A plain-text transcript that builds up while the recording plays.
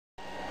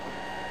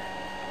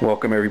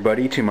Welcome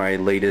everybody to my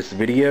latest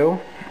video.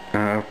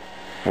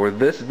 For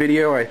this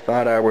video I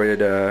thought I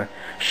would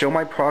show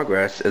my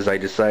progress as I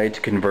decided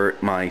to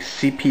convert my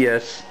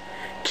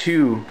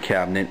CPS2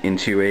 cabinet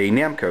into a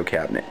Namco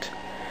cabinet.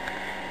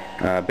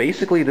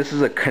 Basically this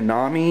is a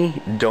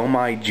Konami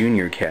Domai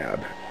Junior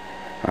cab.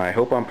 I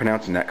hope I'm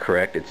pronouncing that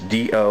correct. It's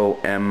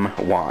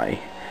D-O-M-Y.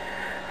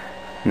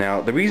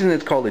 Now the reason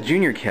it's called a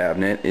Junior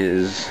cabinet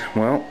is,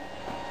 well,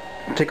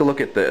 take a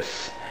look at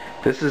this.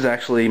 This is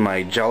actually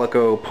my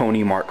Jalico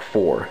Pony Mark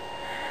IV.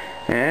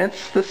 And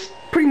it's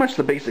pretty much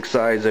the basic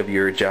size of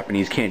your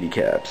Japanese candy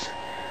cabs.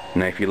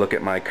 Now if you look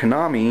at my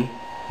Konami,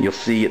 you'll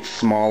see it's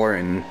smaller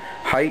in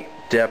height,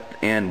 depth,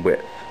 and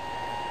width.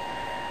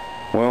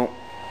 Well,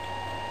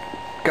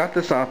 got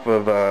this off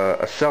of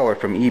a seller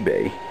from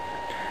eBay.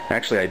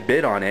 Actually I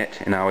bid on it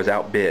and I was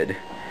outbid.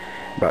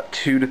 About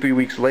 2 to 3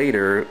 weeks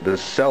later, the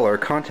seller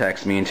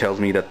contacts me and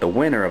tells me that the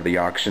winner of the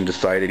auction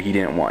decided he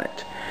didn't want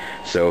it.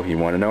 So he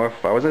wanted to know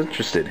if I was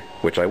interested,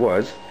 which I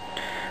was.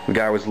 The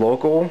guy was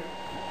local,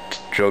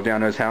 drove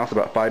down to his house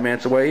about 5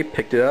 minutes away,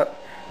 picked it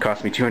up,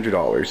 cost me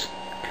 $200.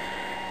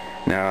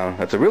 Now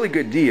that's a really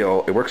good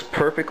deal. It works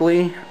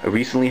perfectly. I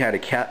recently had a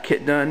cap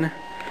kit done.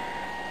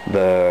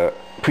 The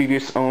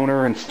previous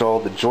owner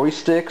installed the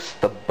joysticks,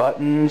 the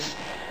buttons,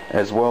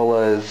 as well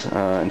as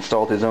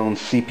installed his own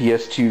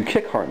CPS2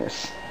 kick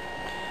harness.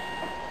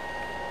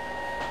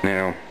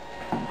 Now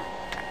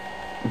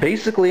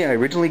basically I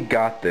originally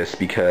got this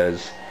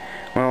because,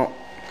 well,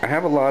 I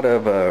have a lot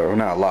of, or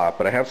not a lot,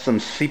 but I have some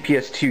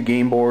CPS2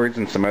 game boards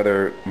and some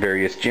other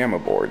various JAMA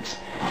boards.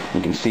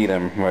 You can see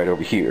them right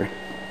over here.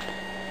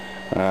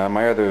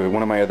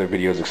 One of my other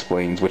videos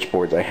explains which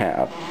boards I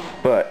have.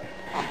 But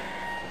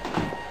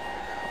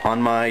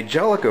on my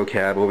Jalico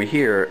cab over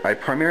here, I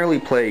primarily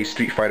play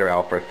Street Fighter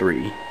Alpha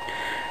 3.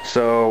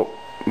 So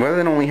rather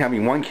than only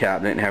having one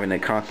cabinet and having to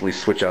constantly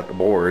switch out the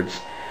boards,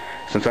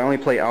 since I only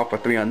play Alpha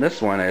 3 on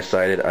this one, I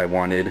decided I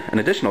wanted an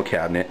additional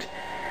cabinet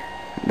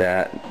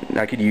that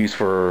I could use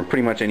for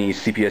pretty much any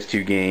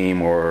CPS2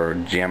 game or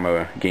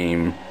JAMA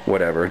game,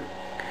 whatever.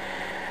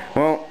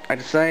 Well, I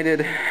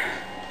decided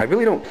I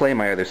really don't play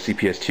my other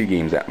CPS2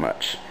 games that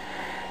much.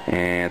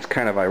 And it's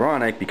kind of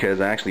ironic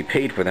because I actually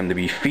paid for them to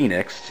be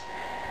phoenixed.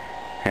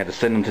 I had to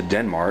send them to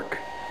Denmark.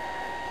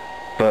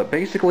 But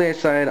basically I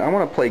decided I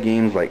want to play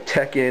games like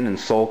Tekken and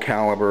Soul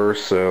Calibur,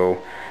 so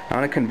I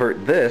want to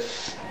convert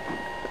this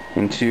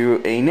into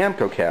a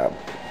Namco cab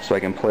so I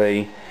can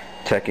play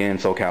Tekken,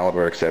 Soul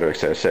Calibur, etc,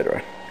 etc,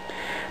 etc.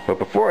 But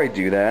before I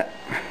do that,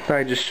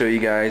 I'd just show you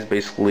guys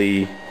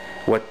basically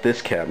what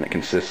this cabinet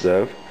consists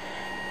of.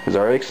 As I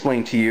already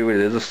explained to you,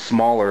 it is a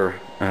smaller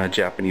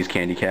Japanese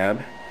candy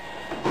cab.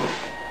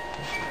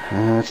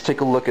 Let's take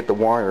a look at the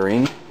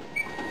wiring.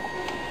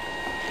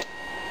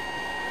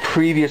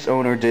 Previous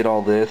owner did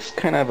all this,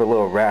 kind of a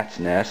little rat's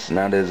nest,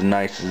 not as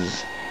nice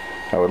as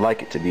I would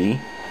like it to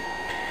be.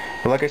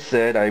 But like I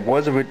said, I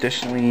was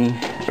originally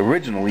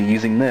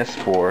using this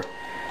for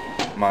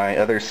my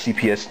other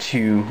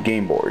CPS2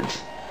 game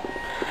boards.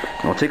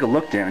 I'll take a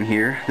look down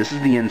here. This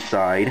is the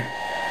inside.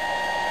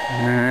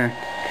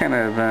 Kind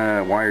of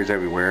wires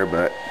everywhere,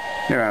 but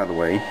they're out of the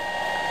way.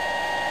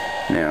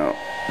 Now,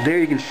 there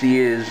you can see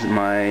is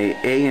my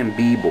A and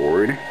B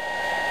board.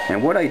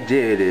 And what I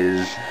did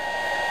is,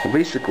 well,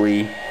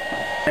 basically,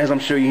 as I'm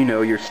sure you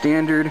know, your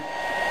standard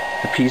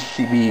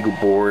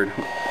PCB board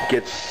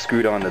gets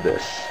screwed onto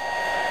this.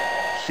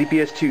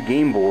 CPS2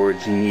 game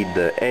boards, you need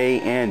the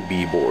A and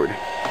B board.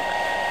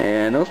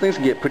 And those things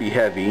can get pretty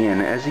heavy, and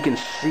as you can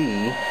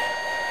see,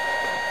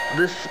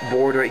 this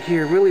board right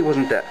here really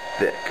wasn't that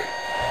thick.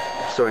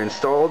 So I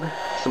installed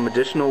some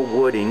additional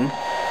wooding,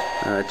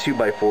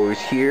 2x4s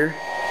here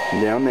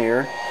and down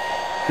there,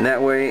 and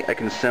that way I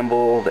can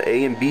assemble the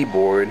A and B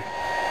board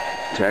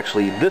to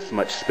actually this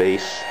much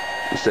space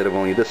instead of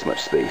only this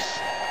much space.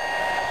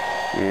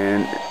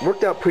 And it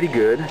worked out pretty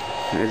good.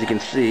 As you can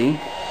see,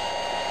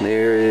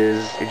 there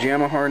is a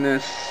JAMA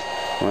harness.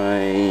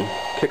 My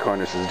kick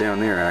harness is down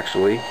there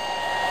actually.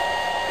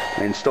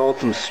 I installed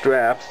some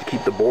straps to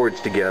keep the boards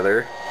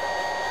together.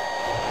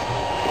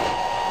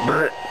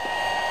 But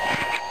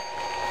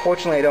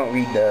fortunately I don't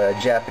read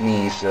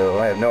Japanese, so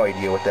I have no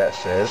idea what that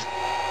says.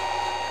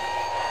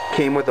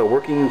 Came with a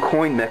working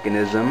coin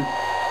mechanism.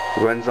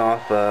 Runs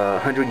off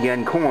 100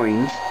 yen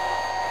coins,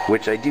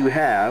 which I do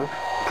have.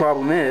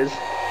 Problem is,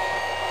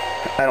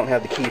 I don't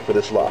have the key for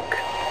this lock.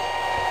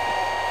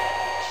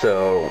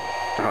 So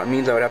it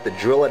means I would have to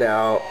drill it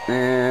out,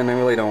 and I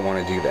really don't want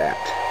to do that.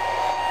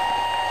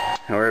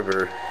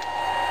 However,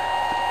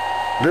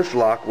 this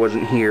lock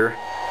wasn't here,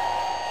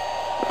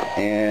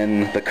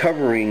 and the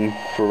covering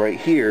for right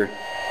here,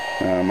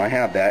 I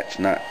have that. It's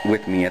not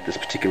with me at this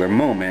particular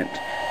moment,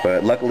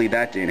 but luckily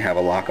that didn't have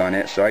a lock on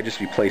it, so I just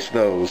replaced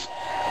those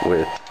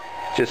with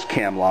just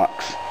cam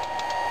locks,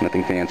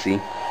 nothing fancy.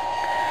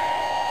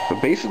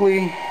 But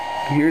basically,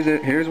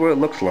 here's what it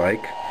looks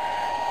like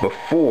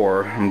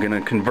before I'm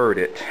gonna convert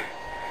it.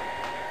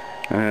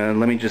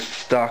 Let me just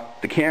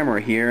stock the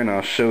camera here and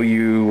I'll show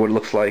you what it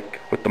looks like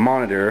with the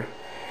monitor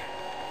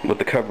with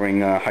the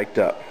covering hiked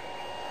up.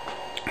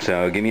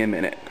 So give me a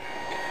minute.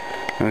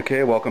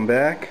 Okay, welcome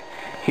back.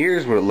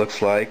 Here's what it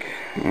looks like,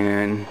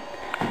 and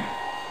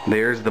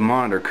there's the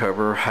monitor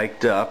cover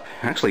hiked up.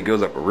 Actually, it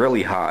goes up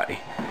really high,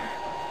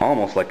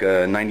 almost like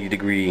a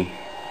 90-degree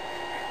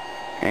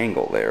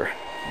angle there.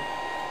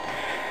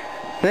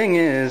 Thing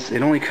is,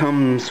 it only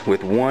comes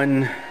with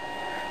one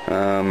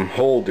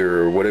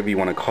holder, or whatever you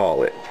want to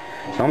call it.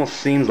 It almost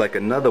seems like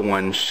another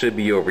one should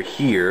be over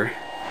here.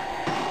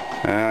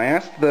 I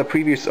asked the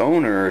previous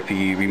owner if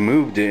he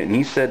removed it, and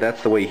he said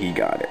that's the way he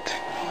got it.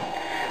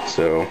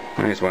 So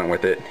I just went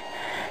with it.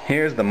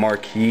 Here's the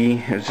marquee.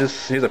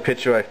 Here's a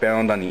picture I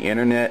found on the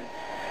internet.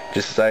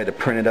 Just decided to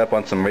print it up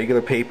on some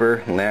regular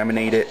paper,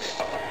 laminate it,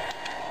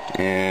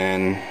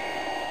 and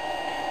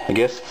I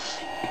guess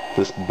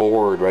this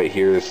board right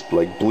here, this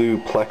like blue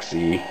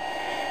plexi,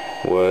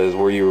 was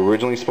where you were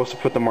originally supposed to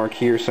put the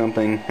marquee or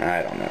something.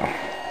 I don't know.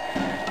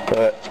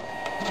 But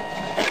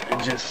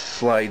it just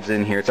slides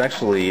in here. It's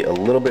actually a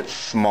little bit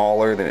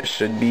smaller than it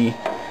should be.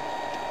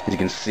 As you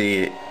can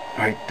see, it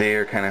right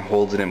there kind of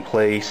holds it in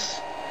place.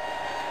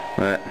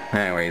 But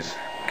anyways,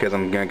 because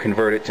I'm going to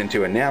convert it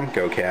into a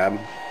Namco cab,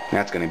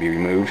 that's going to be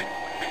removed.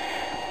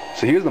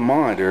 So here's the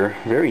monitor.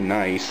 Very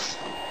nice.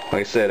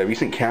 Like I said, a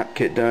recent cap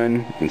kit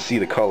done. You can see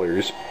the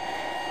colors.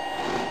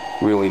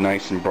 Really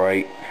nice and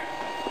bright.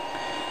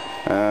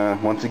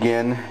 Once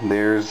again,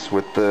 there's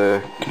with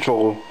the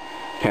control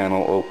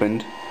panel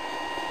opened.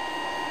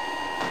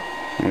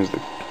 There's the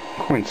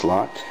coin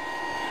slot.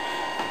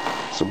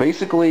 So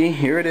basically,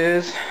 here it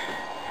is,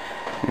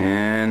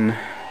 and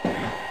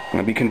I'm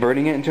going to be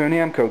converting it into a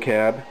Namco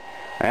cab.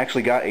 I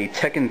actually got a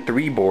Tekken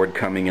 3 board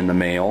coming in the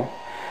mail,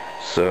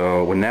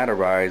 so when that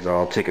arrives,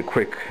 I'll take a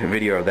quick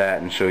video of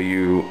that and show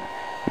you,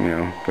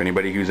 for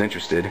anybody who's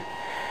interested.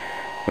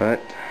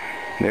 But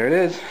there it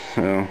is.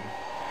 So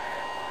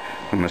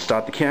I'm going to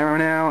stop the camera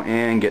now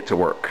and get to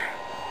work.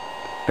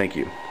 Thank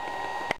you.